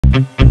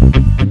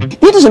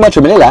Dito sa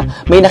Metro Manila,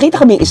 may nakita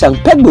kaming isang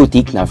pet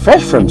boutique na fresh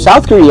from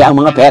South Korea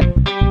ang mga pet.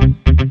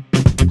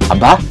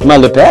 Aba,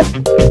 malupet!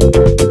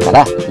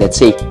 Tara,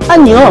 let's say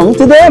annyeong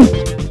to them!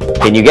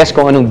 Can you guess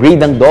kung anong breed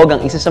ng dog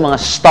ang isa sa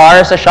mga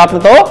stars sa shop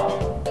na to?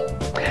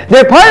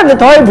 They're part of the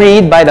toy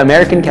breed by the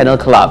American Kennel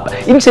Club.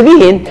 Ibig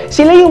sabihin,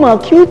 sila yung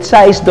mga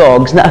cute-sized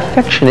dogs na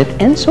affectionate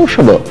and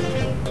sociable.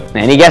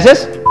 Any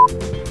guesses?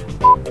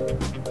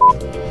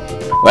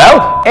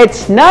 Well,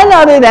 it's none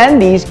other than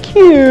these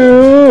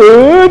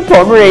cute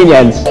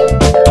Pomeranians.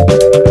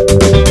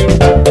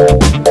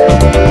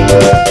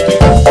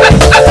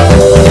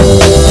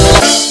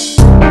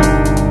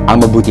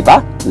 Ang mabuti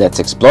pa,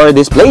 let's explore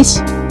this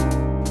place.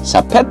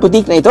 Sa pet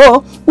boutique na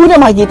ito, una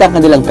makikita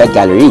ang kanilang pet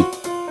gallery.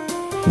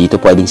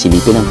 Dito pwedeng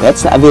silipin ang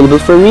pets na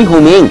available for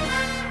rehoming.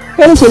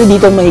 Meron sila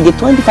dito mahigit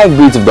 25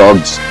 breeds of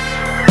dogs.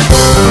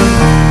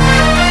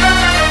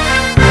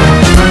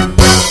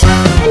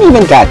 And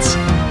even cats.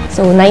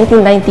 So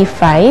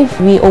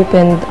 1995, we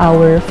opened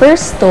our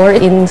first store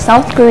in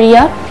South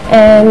Korea,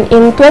 and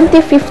in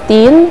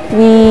 2015,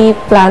 we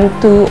plan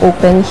to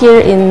open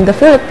here in the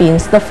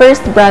Philippines. The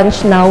first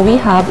branch now we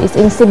have is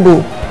in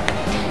Cebu.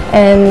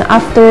 And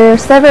after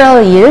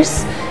several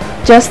years,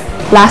 just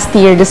last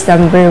year,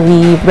 December,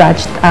 we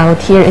branched out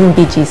here in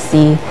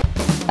BGC.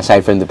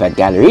 Aside from the pet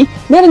gallery,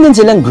 meron din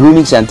silang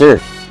grooming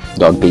center,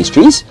 dog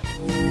pastries,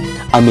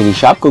 a mini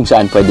shop kung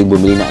saan pwedeng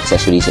bumili ng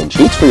accessories and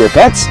treats for your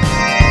pets,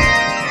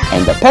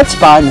 and the pet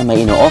spa na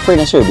may ino-offer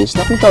na service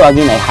na kung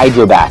tawagin ay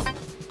hydro bath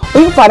o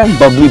yung parang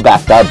bubbly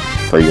bathtub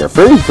for your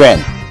furry friend.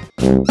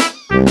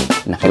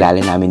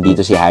 Nakilala namin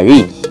dito si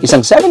Harry, isang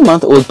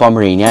 7-month-old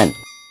Pomeranian.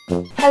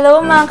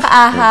 Hello mga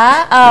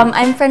kaaha,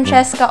 I'm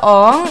Francesca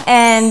Ong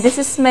and this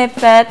is my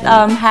pet,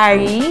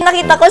 Harry.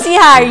 Nakita ko si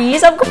Harry,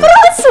 sabi ko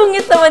parang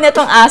sungit naman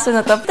itong aso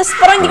na to. Tapos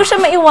parang hindi ko siya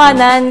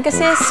maiwanan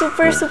kasi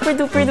super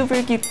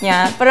duper cute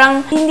niya.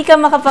 Parang hindi ka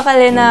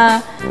makapakali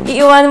na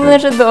iiwanan mo na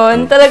siya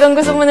doon. Talagang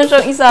gusto mo na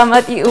siyang isama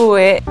at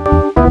iuwi.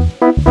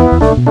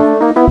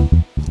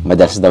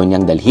 Madalas daw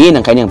niyang dalhin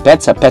ang kanyang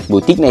pet sa pet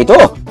boutique na ito.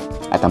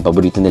 At ang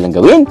paborito nilang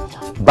gawin,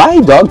 buy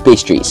dog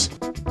pastries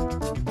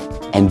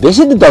and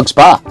visit the dog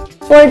spa.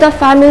 For the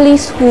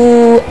families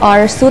who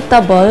are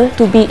suitable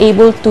to be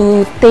able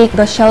to take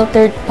the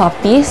sheltered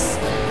puppies,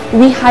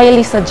 we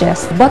highly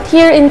suggest. But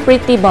here in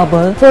Pretty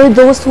Bubble, for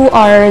those who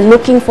are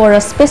looking for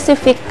a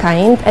specific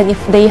kind, and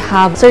if they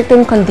have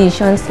certain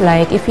conditions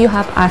like if you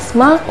have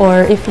asthma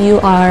or if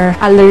you are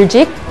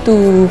allergic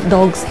to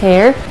dog's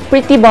hair,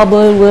 Pretty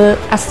Bubble will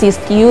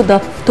assist you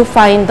to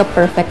find the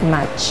perfect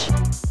match.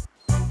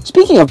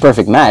 Speaking of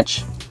perfect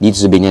match, dito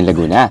sa Binyan,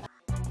 Laguna,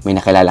 may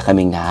nakilala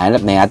kaming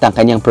nahanap na yata ang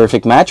kanyang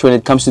perfect match when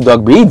it comes to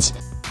dog breeds.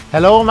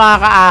 Hello mga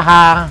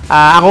kaaha!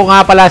 Ako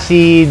nga pala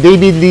si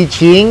David Lee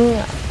Ching.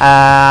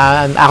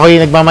 Ako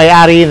yung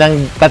nagmamayari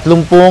ng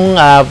 30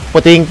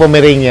 puting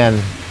Pomeranian.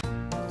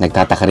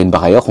 Nagtataka rin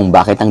ba kayo kung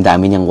bakit ang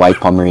dami niyang white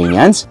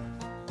Pomeranians?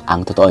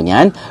 Ang totoo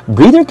niyan,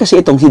 breeder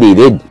kasi itong si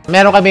David.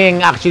 Meron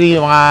kaming actually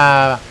yung mga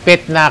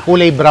pet na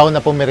kulay brown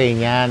na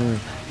Pomeranian.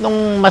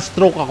 Nung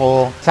ma-stroke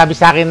ako, sabi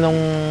sa akin nung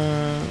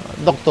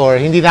doktor,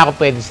 hindi na ako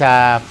pwede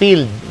sa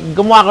field.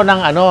 Gumawa ko ng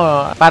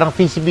parang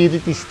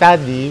feasibility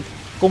study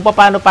kung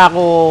paano pa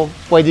ako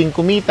pwedeng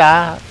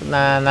kumita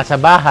na nasa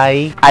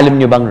bahay.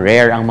 Alam niyo bang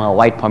rare ang mga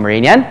white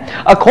Pomeranian?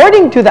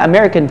 According to the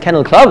American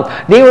Kennel Club,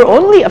 they were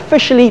only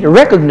officially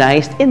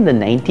recognized in the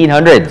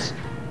 1900s.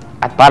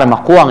 At para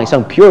makuha ang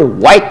isang pure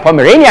white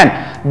Pomeranian,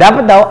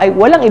 dapat daw ay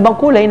walang ibang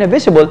kulay na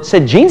visible sa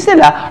genes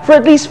nila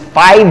for at least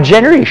 5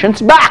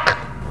 generations back.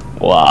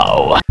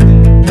 Wow!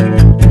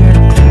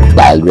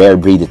 Dahil rare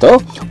breed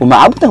ito,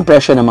 umaabot ang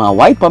presyo ng mga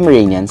white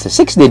Pomeranian sa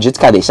 6 digits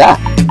kada isa.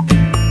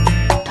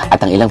 At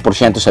ang ilang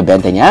porsyento sa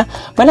benta niya,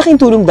 malaking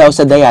tulong daw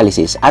sa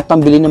dialysis at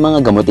pambili ng mga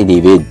gamot ni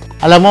David.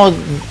 Alam mo,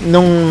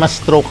 nung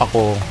ma-stroke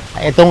ako,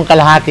 itong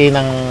kalahati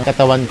ng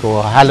katawan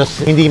ko, halos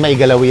hindi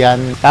maigalaw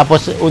yan.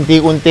 Tapos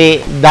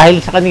unti-unti,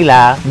 dahil sa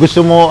kanila,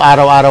 gusto mo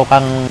araw-araw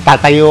kang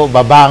tatayo,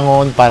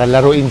 babangon, para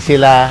laruin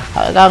sila.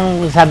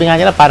 Ang sabi nga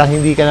nila, parang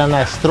hindi ka na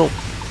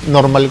na-stroke.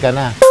 Normal ka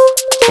na.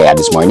 Kaya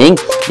this morning,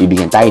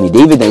 bibigyan tayo ni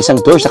David ng isang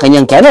tour sa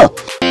kanyang kennel.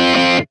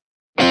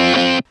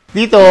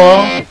 Dito,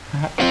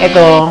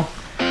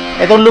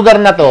 itong lugar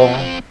na to,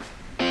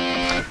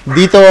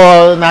 dito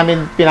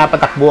namin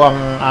pinapatakbo ang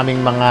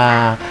aming mga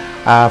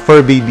fur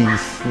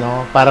babies,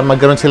 no? Para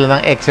magkaroon sila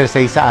ng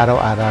exercise sa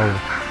araw-araw.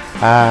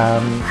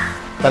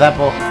 Tara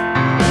po.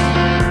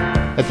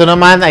 Ito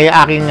naman ay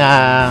aking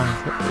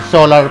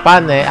solar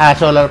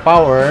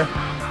power.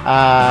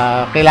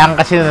 Kailangan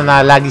kasi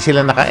na lagi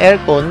sila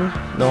naka-aircon,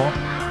 no?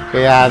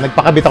 Kaya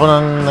nagpakabit ako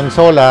ng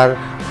solar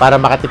para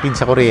makatipid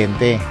sa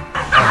kuryente.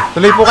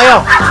 Tuloy po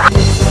kayo.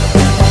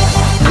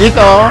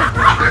 Dito,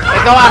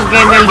 ito ang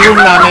kennel room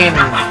namin.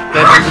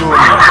 Kennel room.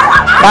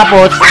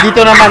 Tapos,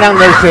 dito naman ang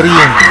nursery.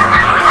 Ayan.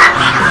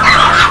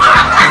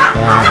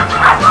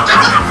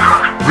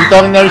 Dito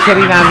ang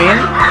nursery namin.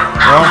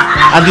 No?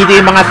 Andito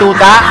yung mga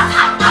tuta,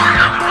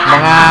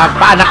 mga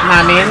paanak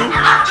namin.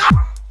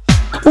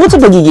 Bukod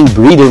sa pagiging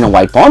breeder ng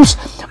white Poms,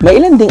 may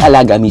ilan ding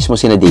alaga mismo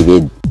sina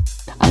David.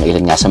 Ang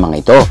ilan nga sa mga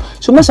ito,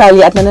 sumasali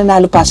at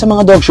nananalo pa sa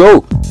mga dog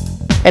show.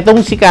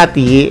 Etong si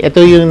Cathy,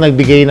 ito yung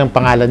nagbigay ng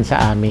pangalan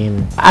sa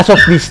amin. As of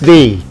this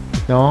day,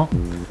 no?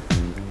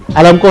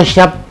 Alam ko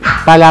siya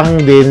pa lang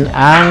din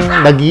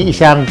ang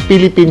nag-iisang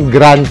Philippine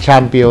Grand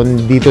Champion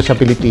dito sa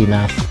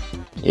Pilipinas.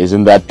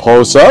 Isn't that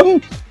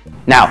wholesome?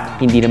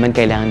 Now, hindi naman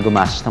kailangan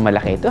gumastos ng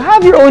malaki to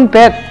have your own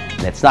pet.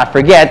 Let's not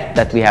forget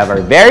that we have our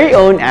very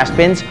own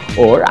Aspens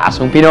or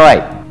Asong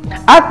Pinoy.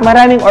 At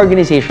maraming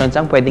organizations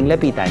ang pwedeng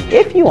lapitan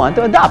if you want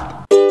to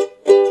adopt.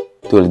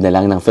 Tulad na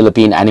lang ng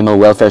Philippine Animal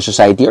Welfare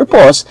Society or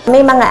PAWS. May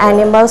mga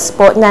animals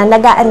po na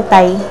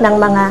nag-aantay ng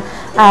mga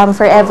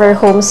forever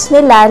homes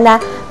nila na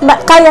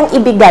kayang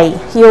ibigay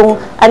yung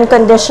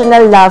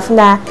unconditional love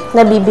na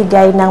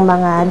nabibigay ng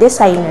mga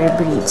designer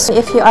breeds.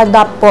 If you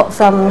adopt po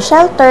from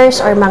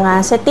shelters or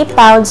mga city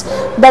pounds,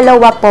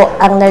 dalawa po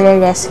ang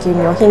nare-rescue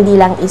nyo, hindi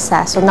lang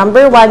isa. So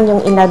number 1,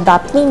 yung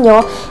in-adopt ninyo,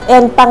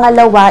 and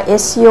pangalawa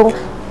is yung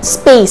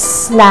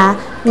space na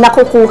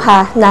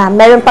nakukuha na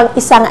meron pang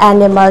isang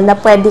animal na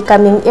pwede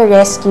kaming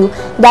i-rescue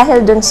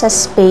dahil dun sa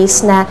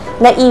space na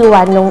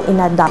naiwan nung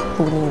in-adopt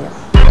po ninyo.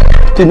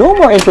 To know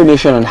more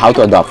information on how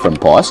to adopt from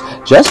PAWS,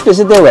 just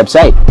visit their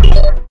website.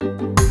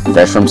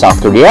 Fresh from South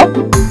Korea?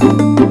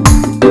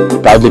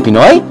 Proudly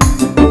Pinoy?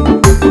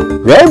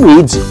 Rare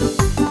breeds?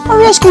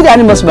 Or rescued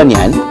animals ba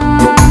niyan?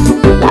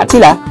 Lahat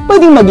sila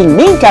pwedeng maging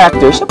main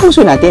character sa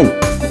puso natin.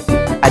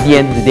 At the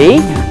end of the day,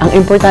 ang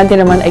importante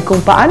naman ay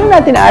kung paano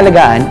natin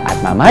aalagaan at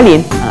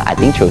mamahalin ang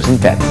ating chosen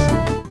pets.